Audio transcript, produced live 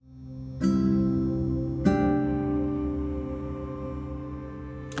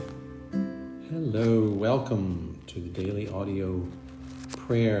Hello, welcome to the daily audio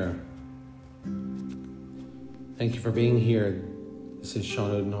prayer. Thank you for being here. This is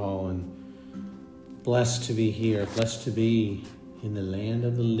Sean Odenhall, and blessed to be here, blessed to be in the land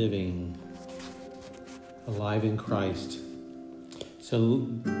of the living, alive in Christ. So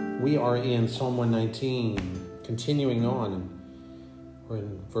we are in Psalm 119, continuing on. We're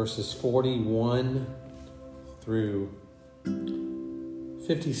in verses 41 through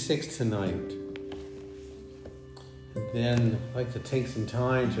 56 tonight. And then I'd like to take some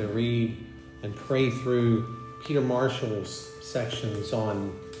time to read and pray through Peter Marshall's sections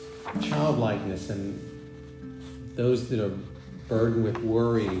on childlikeness and those that are burdened with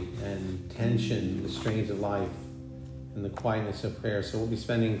worry and tension, the strains of life, and the quietness of prayer. So we'll be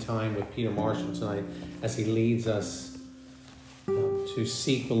spending time with Peter Marshall tonight as he leads us to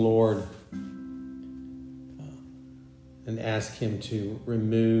seek the Lord and ask Him to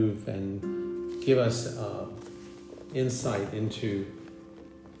remove and give us insight into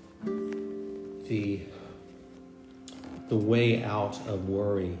the way out of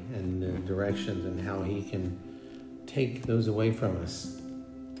worry and the directions and how He can take those away from us.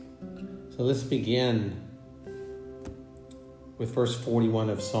 So let's begin with verse 41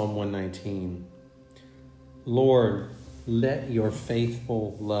 of Psalm 119. Lord, let your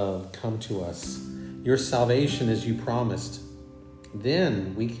faithful love come to us, your salvation as you promised.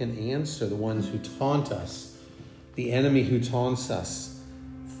 Then we can answer the ones who taunt us, the enemy who taunts us.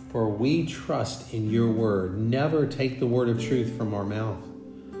 For we trust in your word. Never take the word of truth from our mouth.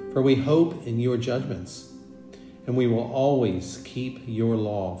 For we hope in your judgments, and we will always keep your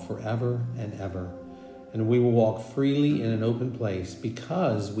law forever and ever. And we will walk freely in an open place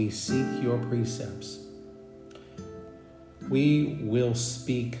because we seek your precepts. We will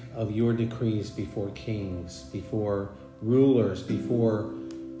speak of your decrees before kings, before rulers, before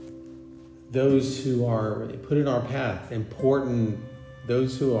those who are put in our path,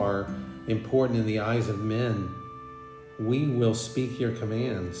 those who are important in the eyes of men. We will speak your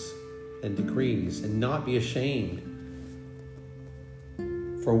commands and decrees and not be ashamed.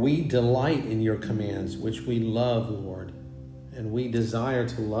 For we delight in your commands, which we love, Lord, and we desire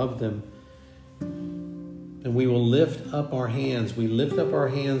to love them. And we will lift up our hands. We lift up our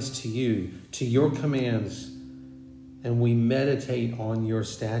hands to you, to your commands, and we meditate on your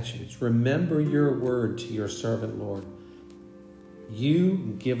statutes. Remember your word to your servant, Lord.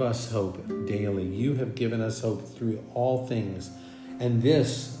 You give us hope daily. You have given us hope through all things. And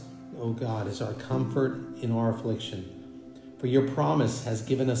this, O God, is our comfort in our affliction. For your promise has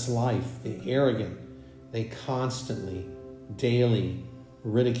given us life. The arrogant, they constantly, daily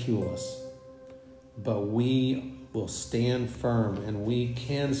ridicule us. But we will stand firm, and we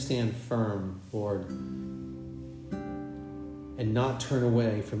can stand firm, Lord, and not turn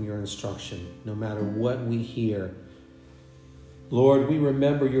away from your instruction, no matter what we hear. Lord, we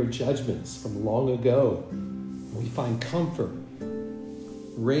remember your judgments from long ago. We find comfort.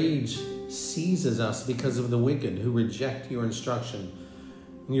 Rage seizes us because of the wicked who reject your instruction.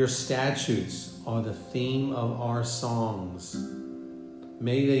 And your statutes are the theme of our songs.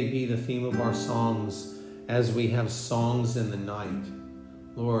 May they be the theme of our songs as we have songs in the night.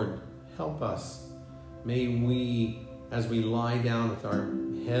 Lord, help us. May we, as we lie down with our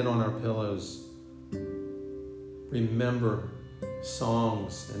head on our pillows, remember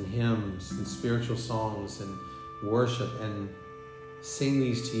songs and hymns and spiritual songs and worship and sing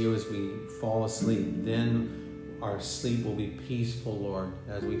these to you as we fall asleep. Then our sleep will be peaceful, Lord,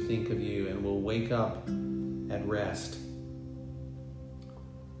 as we think of you, and we'll wake up at rest.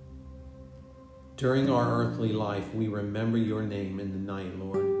 During our earthly life, we remember your name in the night,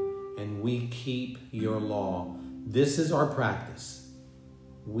 Lord, and we keep your law. This is our practice.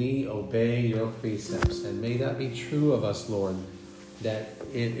 We obey your precepts, and may that be true of us, Lord, that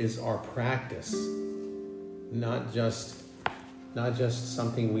it is our practice, not just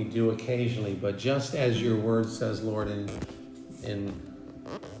something we do occasionally, but just as your word says, Lord, in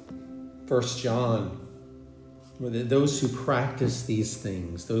 1 John, those who practice these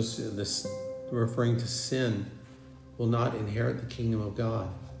things, referring to sin, will not inherit the kingdom of God.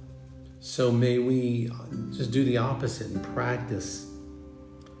 So may we just do the opposite and practice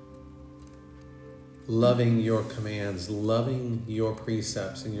loving your commands, loving your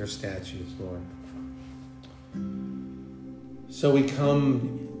precepts and your statutes, Lord. So we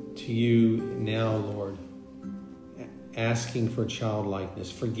come to you now, Lord, asking for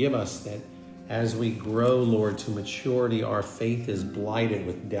childlikeness. Forgive us that as we grow, Lord, to maturity, our faith is blighted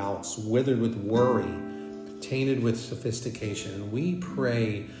with doubts, withered with worry, tainted with sophistication. And we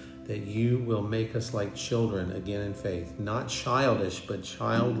pray that you will make us like children again in faith, not childish, but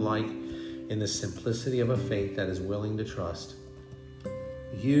childlike in the simplicity of a faith that is willing to trust.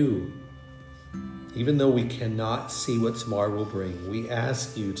 You, even though we cannot see what tomorrow will bring, we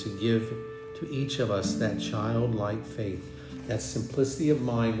ask you to give to each of us that childlike faith, that simplicity of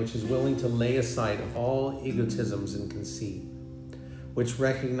mind which is willing to lay aside all egotisms and conceit, which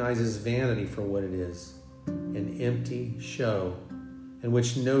recognizes vanity for what it is, an empty show, and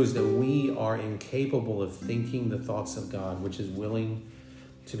which knows that we are incapable of thinking the thoughts of God, which is willing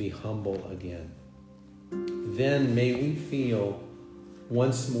to be humble again. Then may we feel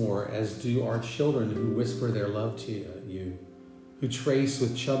once more, as do our children who whisper their love to you, who trace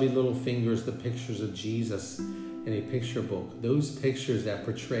with chubby little fingers the pictures of Jesus in a picture book, those pictures that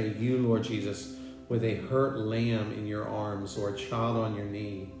portray you, Lord Jesus, with a hurt lamb in your arms or a child on your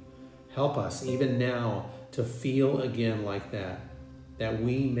knee. Help us even now to feel again like that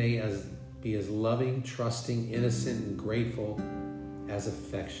we may be as loving, trusting, innocent, and grateful as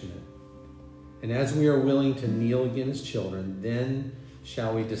affectionate. And as we are willing to kneel again as children, then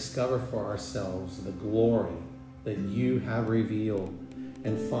shall we discover for ourselves the glory that you have revealed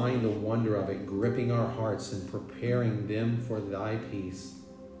and find the wonder of it gripping our hearts and preparing them for thy peace.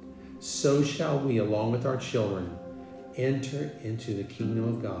 So shall we, along with our children, enter into the kingdom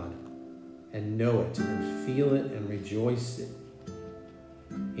of God and know it and feel it and rejoice it.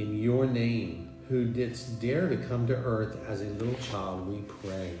 In your name, who didst dare to come to earth as a little child, we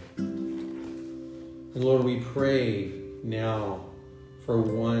pray. And Lord, we pray now for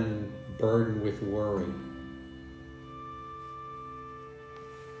one burdened with worry.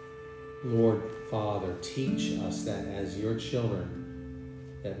 Lord, Father, teach us that as your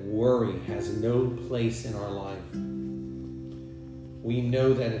children, that worry has no place in our life. We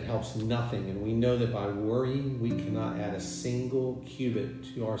know that it helps nothing, and we know that by worrying, we cannot add a single cubit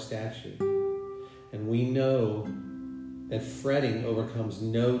to our stature. And we know that fretting overcomes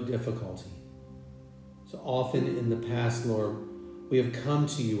no difficulty. So often in the past, Lord, we have come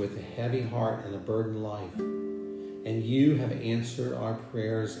to you with a heavy heart and a burdened life. And you have answered our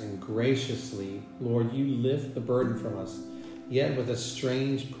prayers, and graciously, Lord, you lift the burden from us, yet with a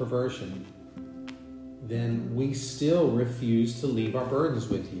strange perversion. Then we still refuse to leave our burdens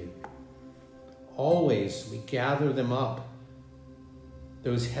with you. Always we gather them up,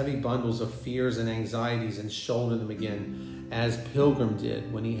 those heavy bundles of fears and anxieties, and shoulder them again, as Pilgrim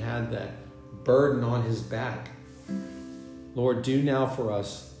did when he had that burden on his back. Lord, do now for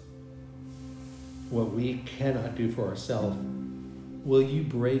us what we cannot do for ourselves. Will you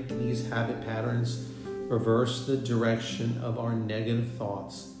break these habit patterns, reverse the direction of our negative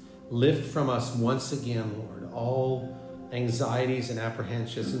thoughts, lift from us once again, Lord, all anxieties and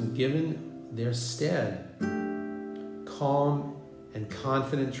apprehensions, and given their stead, calm and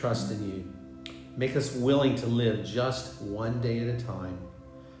confident trust in you. Make us willing to live just one day at a time.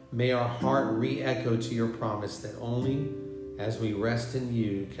 May our heart re-echo to your promise that only as we rest in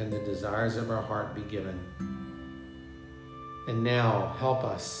you can the desires of our heart be given. And now help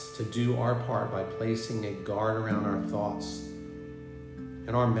us to do our part by placing a guard around our thoughts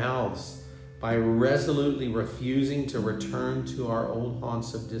and our mouths, by resolutely refusing to return to our old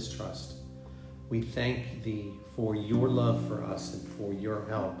haunts of distrust. We thank thee for your love for us and for your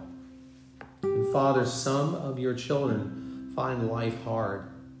help. And Father, some of your children find life hard.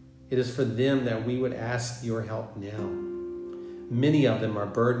 It is for them that we would ask your help now. Many of them are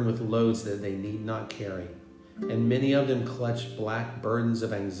burdened with loads that they need not carry, and many of them clutch black burdens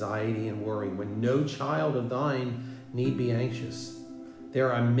of anxiety and worry when no child of thine need be anxious.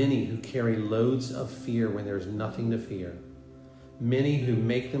 There are many who carry loads of fear when there's nothing to fear. Many who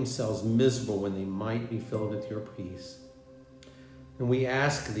make themselves miserable when they might be filled with your peace. And we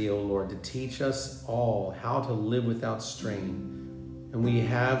ask thee, O Lord, to teach us all how to live without strain. And we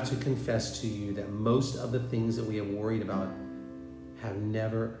have to confess to you that most of the things that we have worried about have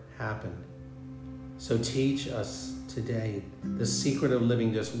never happened. So teach us today the secret of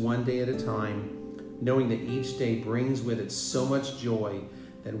living just one day at a time, knowing that each day brings with it so much joy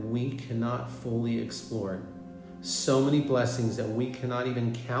that we cannot fully explore it. So many blessings that we cannot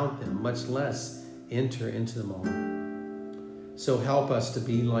even count them, much less enter into them all. So help us to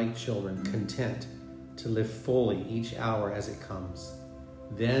be like children, content to live fully each hour as it comes.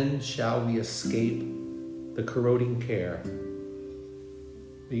 Then shall we escape the corroding care,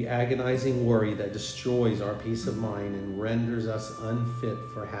 the agonizing worry that destroys our peace of mind and renders us unfit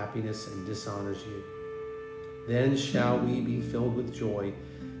for happiness and dishonors you. Then shall we be filled with joy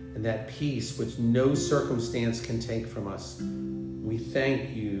and that peace which no circumstance can take from us. We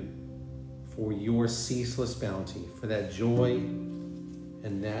thank you for your ceaseless bounty, for that joy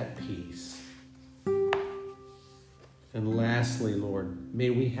and that peace. And lastly, Lord, may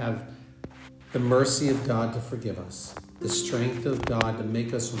we have the mercy of God to forgive us, the strength of God to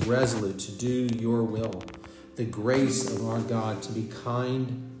make us resolute to do your will, the grace of our God to be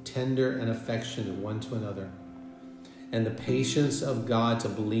kind, tender, and affectionate one to another, and the patience of God to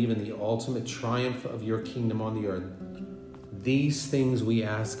believe in the ultimate triumph of your kingdom on the earth. These things we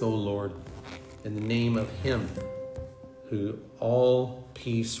ask, O Lord, in the name of him who all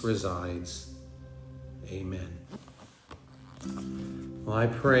peace resides. Amen. Well, I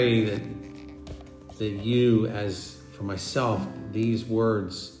pray that you, as for myself, these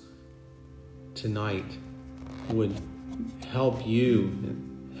words tonight would help you,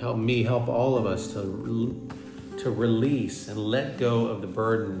 help me, help all of us to release and let go of the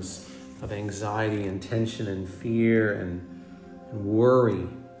burdens of anxiety and tension and fear and worry,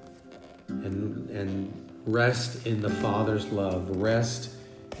 and rest in the Father's love, rest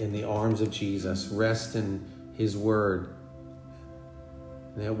in the arms of Jesus, rest in his word,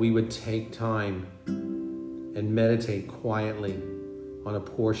 that we would take time and meditate quietly on a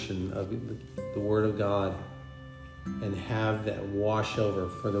portion of the word of God and have that wash over,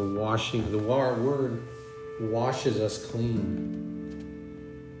 for the word washes us clean.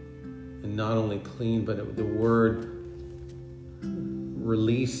 And not only clean, but the word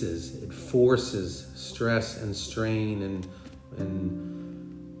releases, it forces stress and strain and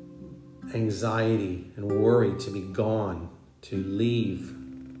anxiety and worry to be gone, to leave.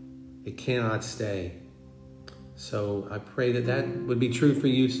 It cannot stay. So I pray that would be true for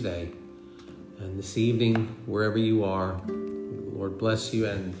you today. And this evening, wherever you are, the Lord bless you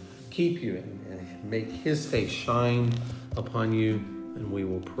and keep you and make his face shine upon you. And we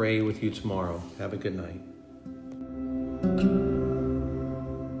will pray with you tomorrow. Have a good night.